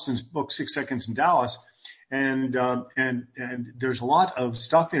 Tink Thompson's book, 6 Seconds in Dallas. And there's a lot of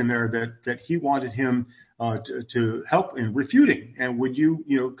stuff in there that he wanted him to help in refuting. And would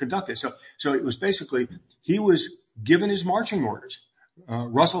you conduct it? So it was basically, he was given his marching orders.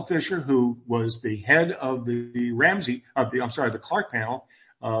 Russell Fisher, who was the head of the Clark panel,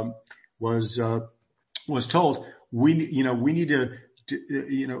 was told, we need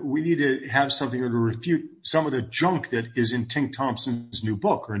to have something to refute some of the junk that is in Tink Thompson's new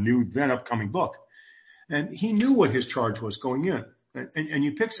book, or new then upcoming book. And he knew what his charge was going in. And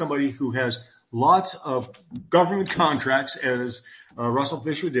you pick somebody who has lots of government contracts, as Russell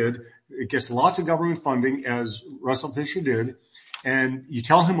Fisher did. It gets lots of government funding, as Russell Fisher did. And you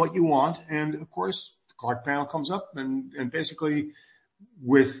tell him what you want. And of course, the Clark panel comes up and basically,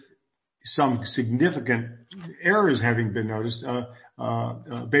 with some significant errors having been noticed,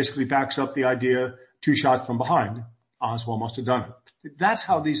 basically backs up the idea, 2 shots from behind. Oswald must have done it. That's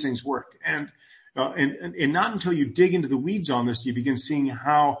how these things work. And not until you dig into the weeds on this do you begin seeing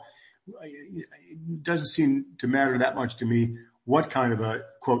how it doesn't seem to matter that much to me what kind of a,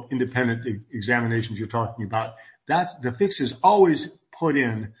 quote, independent examinations you're talking about. That's the fix is always put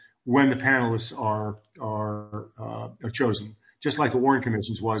in when the panelists are chosen, just like the Warren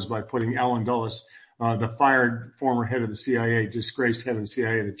Commission's was by putting Alan Dulles, the fired former head of the CIA, disgraced head of the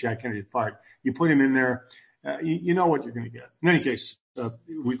CIA that Jack Kennedy had fired. You put him in there, you know what you're going to get. In any case,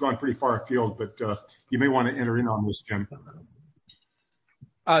 we've gone pretty far afield, but you may want to enter in on this, Jim.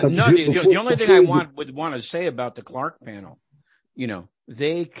 The only thing I would want to say about the Clark panel,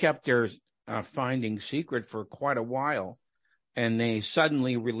 they kept their findings secret for quite a while, and they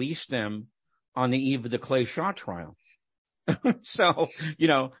suddenly released them on the eve of the Clay Shaw trial. So,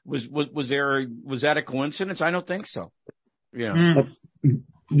 was that a coincidence? I don't think so. Jim,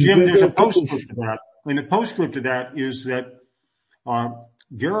 there's a post for that. And the postscript to that is that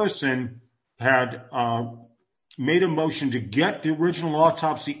Garrison had made a motion to get the original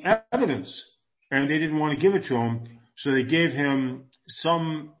autopsy evidence, and they didn't want to give it to him, so they gave him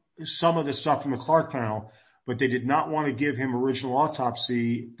some of the stuff from the Clark panel, but they did not want to give him original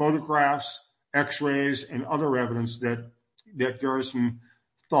autopsy photographs, x-rays, and other evidence that Garrison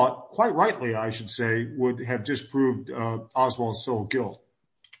thought, quite rightly, I should say, would have disproved Oswald's sole guilt.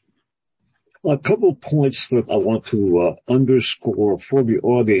 A couple of points that I want to underscore for the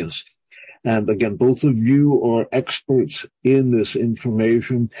audience. And again, both of you are experts in this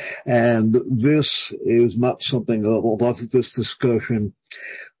information, and this is not something, a lot of this discussion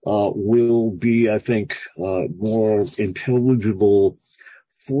will be, I think, more intelligible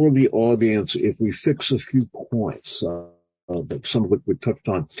for the audience if we fix a few points, some of which we touched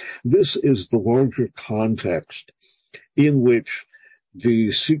on. This is the larger context in which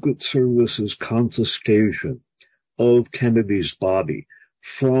the Secret Service's confiscation of Kennedy's body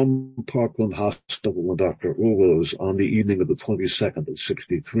from Parkland Hospital with Dr. Urlos on the evening of the 22nd of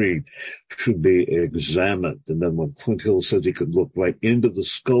 63 should be examined. And then when Clint Hill says he could look right into the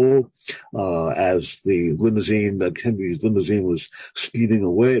skull, as the limousine, that Kennedy's limousine was speeding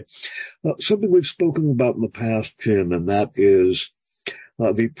away, something we've spoken about in the past, Jim, and that is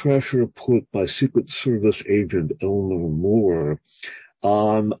the pressure put by Secret Service agent Elmer Moore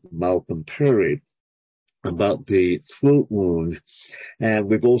on Malcolm Perry about the throat wound. And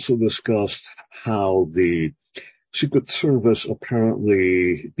we've also discussed how the Secret Service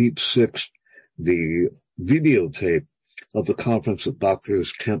apparently deep-sixed the videotape of the conference of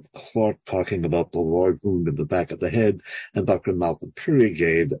Drs. Kemp Clark talking about the large wound in the back of the head and Dr. Malcolm Perry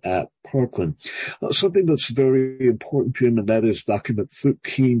gave at Parkland. Something that's very important, Jim, and that is document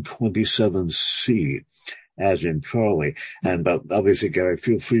 1327C, as in Charlie. And obviously, Gary,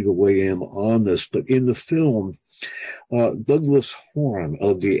 feel free to weigh in on this, but in the film, Douglas Horne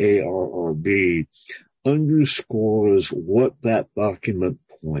of the ARRB underscores what that document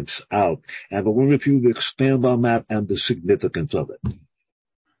points out. And I wonder if you would expand on that and the significance of it.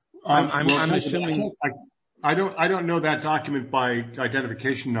 I'm assuming I don't know that document by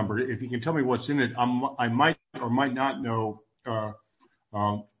identification number. If you can tell me what's in it, I might or might not know the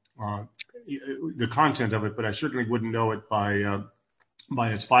content of it, but I certainly wouldn't know it by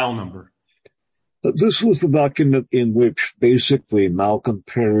its file number. This was the document in which basically Malcolm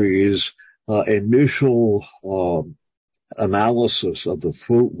Perry's initial analysis of the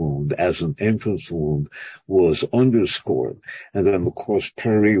throat wound as an entrance wound was underscored. And then, of course,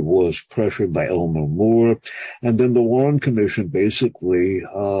 Perry was pressured by Elmer Moore. And then the Warren Commission basically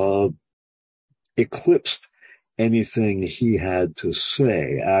eclipsed anything he had to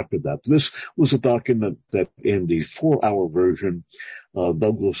say after that. This was a document that in the 4-hour version,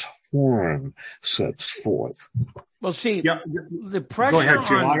 Douglas Horne sets forth. Well, see, the pressure. Go ahead,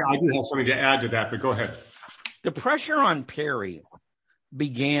 Jim. I do have something to add to that, but go ahead. The pressure on Perry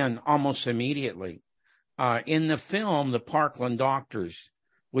began almost immediately. In the film, The Parkland Doctors,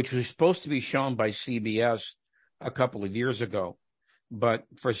 which was supposed to be shown by CBS a couple of years ago, but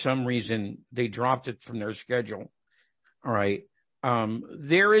for some reason they dropped it from their schedule. All right.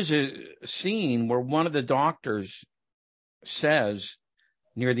 There is a scene where one of the doctors says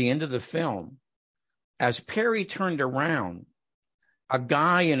near the end of the film, as Perry turned around, a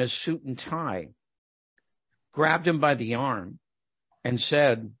guy in a suit and tie grabbed him by the arm and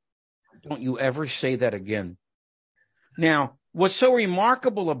said, "Don't you ever say that again." Now, what's so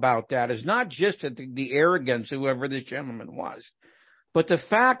remarkable about that is not just that the arrogance, whoever this gentleman was, but the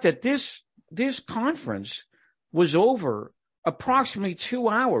fact that this conference was over approximately 2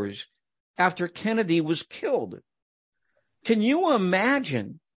 hours after Kennedy was killed. Can you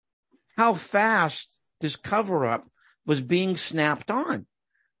imagine how fast this cover-up was being snapped on?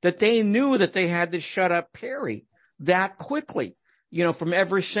 That they knew that they had to shut up Perry that quickly, from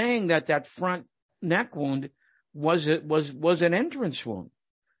ever saying that front neck wound was an entrance wound.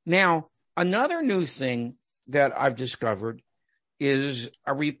 Now, another new thing that I've discovered is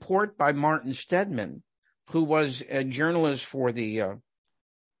a report by Martin Stedman, who was a journalist for the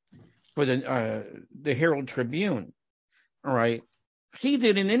Herald Tribune. All right. He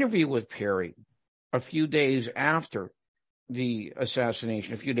did an interview with Perry a few days after the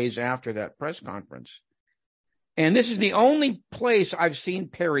assassination, a few days after that press conference. And this is the only place I've seen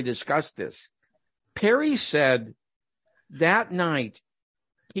Perry discuss this. Perry said that night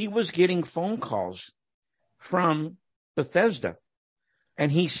he was getting phone calls from Bethesda. And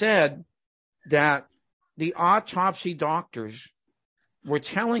he said that the autopsy doctors were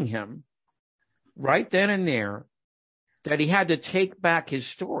telling him right then and there that he had to take back his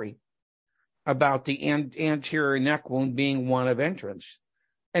story, about the anterior neck wound being one of entrance.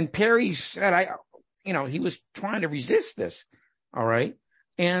 And Perry said, he was trying to resist this. All right.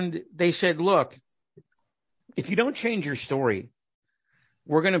 And they said, look, if you don't change your story,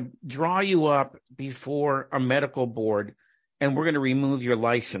 we're going to draw you up before a medical board and we're going to remove your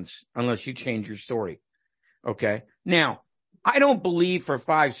license unless you change your story. Okay. Now, I don't believe for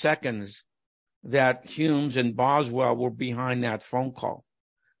 5 seconds that Humes and Boswell were behind that phone call.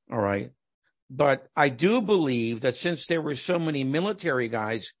 All right. But I do believe that since there were so many military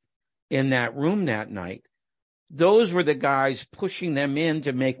guys in that room that night, those were the guys pushing them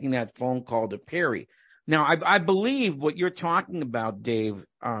into making that phone call to Perry. Now, I believe what you're talking about, Dave,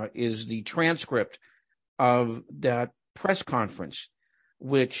 is the transcript of that press conference,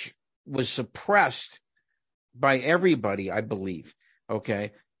 which was suppressed by everybody, I believe.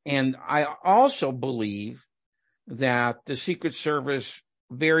 Okay. And I also believe that the Secret Service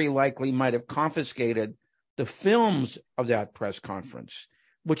very likely might have confiscated the films of that press conference,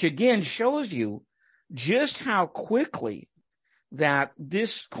 which again shows you just how quickly that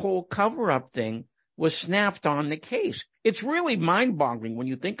this whole cover-up thing was snapped on the case. It's really mind-boggling when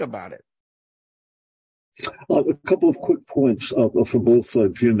you think about it. A couple of quick points for both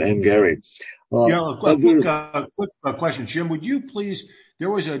Jim and Gary. Quick question. Jim, would you please, there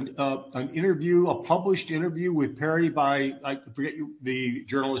was an interview, a published interview with Perry by, I forget the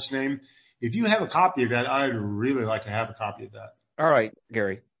journalist's name. If you have a copy of that, I'd really like to have a copy of that. All right,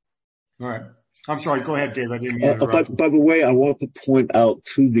 Gary. All right. I'm sorry. Go ahead, Dave. I didn't mean to interrupt. By the way, I want to point out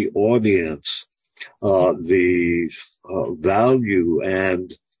to the audience the value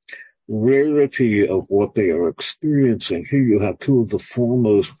and rarity of what they are experiencing. Here you have two of the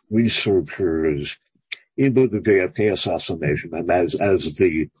foremost researchers into the JFK assassination, and as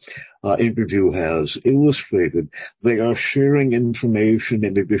the interview has illustrated, they are sharing information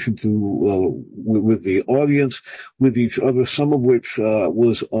in addition to with the audience, with each other, some of which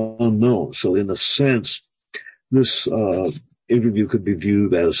was unknown. So in a sense, this interview could be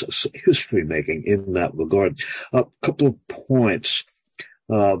viewed as history making in that regard. A couple of points.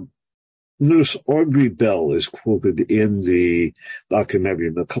 Nurse Audrey Bell is quoted in the documentary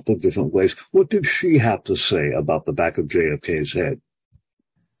in a couple of different ways. What did she have to say about the back of JFK's head?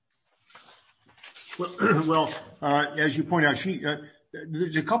 Well, as you point out,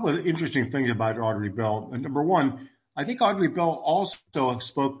 there's a couple of interesting things about Audrey Bell. Number one, I think Audrey Bell also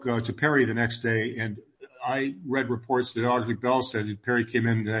spoke to Perry the next day, and I read reports that Audrey Bell said that Perry came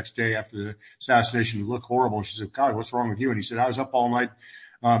in the next day after the assassination and looked horrible. She said, God, what's wrong with you? And he said, I was up all night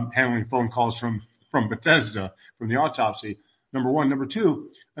handling phone calls from Bethesda, from the autopsy. Number one. Number two,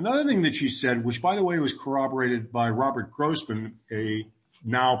 another thing that she said, which by the way was corroborated by Robert Grossman, a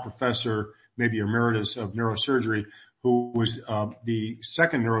now professor, maybe emeritus of neurosurgery, who was the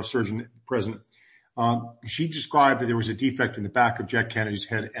second neurosurgeon present. She described that there was a defect in the back of Jet Kennedy's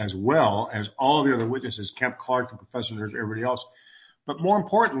head, as well as all the other witnesses, Kemp Clark, the professor, and everybody else. But more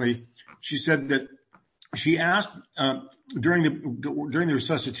importantly, she said that she asked during the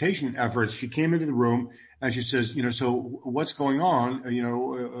resuscitation efforts, she came into the room and she says, so what's going on?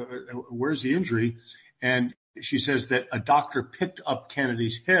 Where's the injury? And she says that a doctor picked up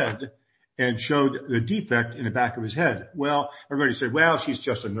Kennedy's head and showed the defect in the back of his head. Well, everybody said, well, she's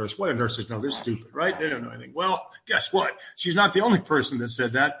just a nurse. What do nurses know? They're stupid, right? They don't know anything. Well, guess what? She's not the only person that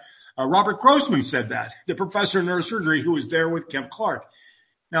said that. Robert Grossman said that, the professor of neurosurgery who was there with Kemp Clark.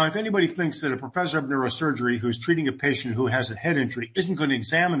 Now, if anybody thinks that a professor of neurosurgery who's treating a patient who has a head injury isn't going to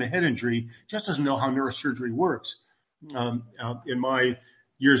examine the head injury, just doesn't know how neurosurgery works. In my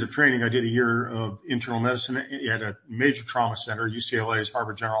years of training, I did a year of internal medicine at a major trauma center, UCLA's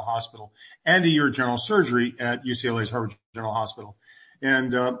Harvard General Hospital, and a year of general surgery at UCLA's Harvard General Hospital.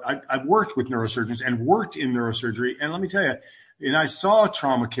 And I've worked with neurosurgeons and worked in neurosurgery. And let me tell you, and I saw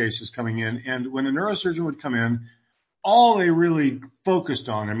trauma cases coming in, and when the neurosurgeon would come in, all they really focused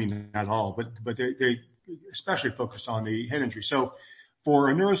on, I mean, not all, but they especially focused on the head injury. So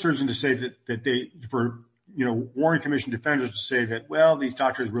for a neurosurgeon to say for Warren Commission defenders to say that, well, these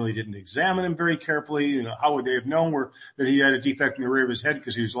doctors really didn't examine him very carefully, how would they have known that he had a defect in the rear of his head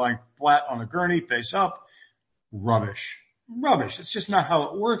because he was lying flat on a gurney, face up? Rubbish. It's just not how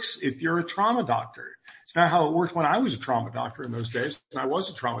it works if you're a trauma doctor. It's not how it worked when I was a trauma doctor in those days. And I was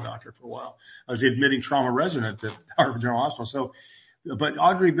a trauma doctor for a while. I was the admitting trauma resident at Harvard General Hospital. So, but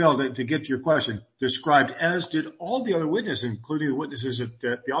Audrey Bell, to get to your question, described, as did all the other witnesses, including the witnesses at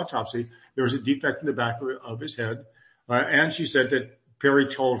the autopsy, there was a defect in the back of his head. And she said that Perry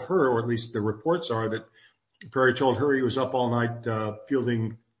told her, or at least the reports are that Perry told her he was up all night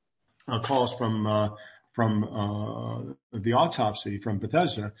fielding calls from the autopsy from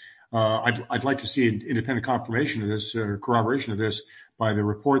Bethesda. I'd like to see an independent confirmation of this, or corroboration of this, by the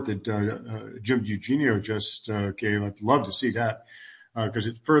report that Jim Eugenio just gave. I'd love to see that, because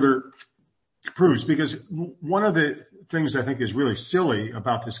it further proves, because one of the things I think is really silly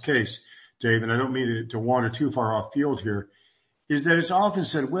about this case, Dave, and I don't mean to wander too far off field here, is that it's often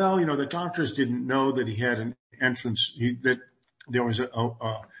said, well, the doctors didn't know that he had an entrance, that there was a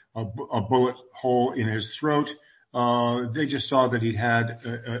bullet hole in his throat. They just saw that he had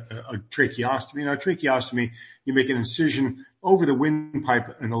a tracheostomy. Now, tracheostomy, you make an incision over the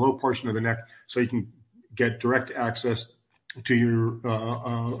windpipe in the low portion of the neck so you can get direct access to your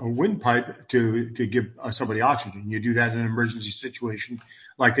windpipe to give somebody oxygen. You do that in an emergency situation,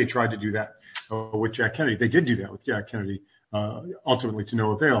 like they tried to do that with Jack Kennedy. They did do that with Jack Kennedy, ultimately to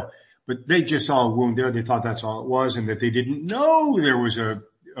no avail. But they just saw a wound there. They thought that's all it was, and that they didn't know there was a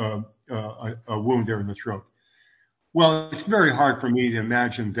wound there in the throat. Well, it's very hard for me to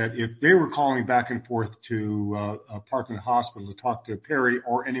imagine that if they were calling back and forth to Parkland Hospital to talk to Perry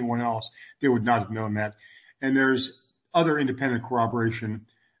or anyone else, they would not have known that. And there's other independent corroboration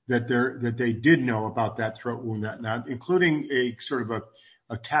that they did know about that throat wound that night, including a sort of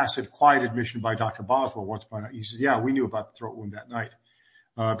a tacit, quiet admission by Dr. Boswell once upon a night. He said, yeah, we knew about the throat wound that night.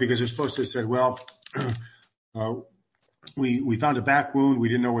 Because they're supposed to have said, well, we found a back wound. We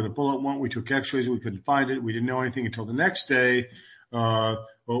didn't know where the bullet went. We took x-rays. We couldn't find it. We didn't know anything until the next day. Well,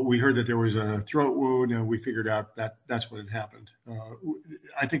 we heard that there was a throat wound, and we figured out that that's what had happened.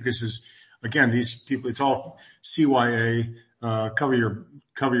 I think this is, again, these people, it's all CYA, cover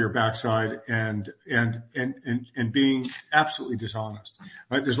your backside and being absolutely dishonest.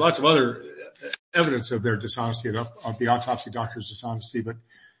 Right? There's lots of other evidence of their dishonesty, of the autopsy doctor's dishonesty, but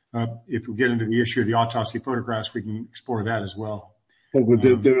if we get into the issue of the autopsy photographs, we can explore that as well.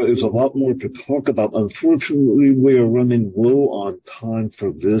 There is a lot more to talk about. Unfortunately, we are running low on time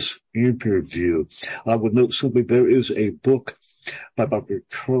for this interview. I would note simply there is a book by Dr.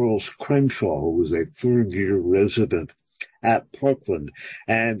 Charles Crenshaw, who was a third-year resident at Parkland,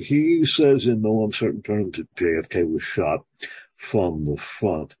 and he says in no uncertain terms that JFK was shot from the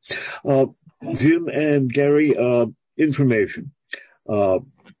front. Jim and Gary, information.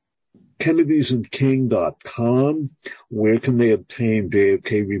 KennedysandKing.com. Where can they obtain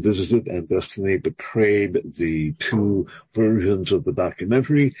JFK Revisited and Destiny Betrayed, the two versions of the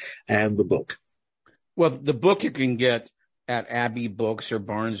documentary and the book? Well, the book you can get at Abbey Books or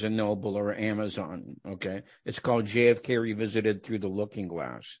Barnes & Noble or Amazon, okay? It's called JFK Revisited Through the Looking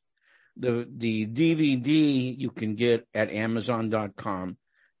Glass. The DVD you can get at Amazon.com.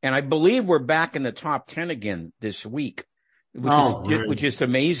 And I believe we're back in the top 10 again this week, which is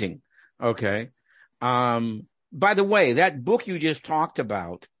amazing. Okay. By the way, that book you just talked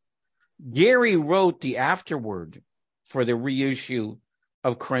about, Gary wrote the afterword for the reissue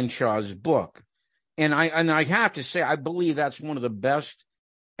of Crenshaw's book. And I have to say, I believe that's one of the best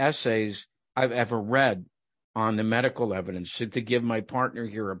essays I've ever read on the medical evidence, to give my partner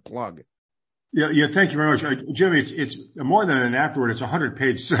here a plug. Yeah. Thank you very much. Jimmy, it's more than an afterword. It's a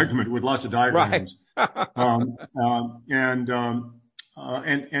 100-page segment with lots of diagrams. Right.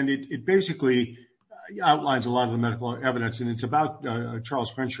 And it basically outlines a lot of the medical evidence, and it's about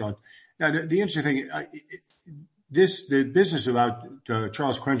Charles Crenshaw. Now, the interesting thing, the business about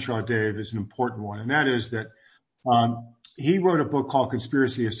Charles Crenshaw, Dave, is an important one, and that is that he wrote a book called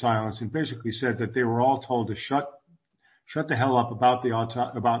Conspiracy of Silence, and basically said that they were all told to shut the hell up about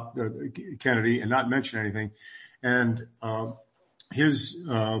Kennedy and not mention anything. And his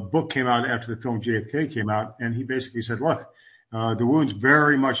book came out after the film JFK came out, and he basically said, look, the wounds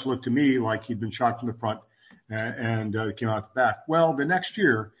very much looked to me like he'd been shot from the front and came out the back. Well, the next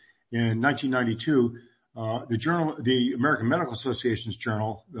year, in 1992, the American Medical Association's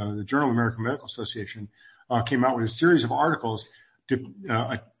journal, the Journal of American Medical Association, came out with a series of articles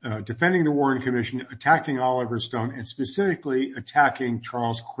defending the Warren Commission, attacking Oliver Stone, and specifically attacking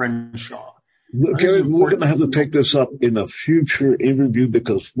Charles Crenshaw. Gary, we're going to have to take this up in a future interview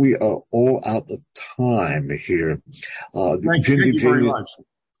because we are all out of time here. Thank you very much.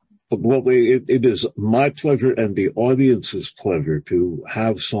 Well, it is my pleasure and the audience's pleasure to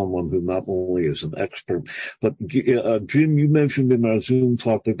have someone who not only is an expert, but Jim, you mentioned in our Zoom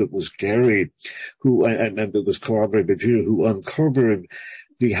talk that it was Gary who, and it was corroborated here, who uncovered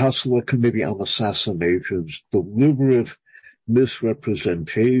the House Select Committee on Assassination's deliberate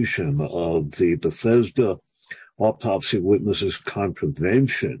misrepresentation of the Bethesda autopsy witnesses'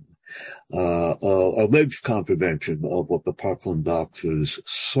 contravention alleged contravention of what the Parkland doctors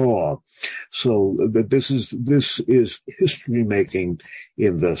saw. So this is history-making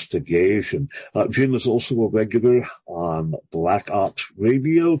investigation. Jim is also a regular on Black Ops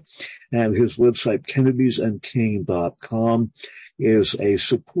Radio, and his website, kennedysandking.com, is a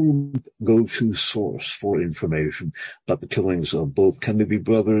superb go-to source for information about the killings of both Kennedy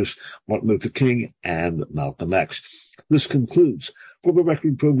brothers, Martin Luther King, and Malcolm X. This concludes For the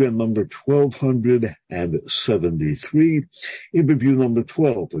Record program number 1273, interview number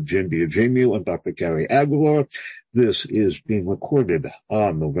 12 with Jim Biagemio and Dr. Gary Aguilar. This is being recorded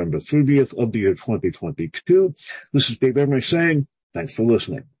on November 30th of the year 2022. This is Dave Emery saying, thanks for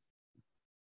listening.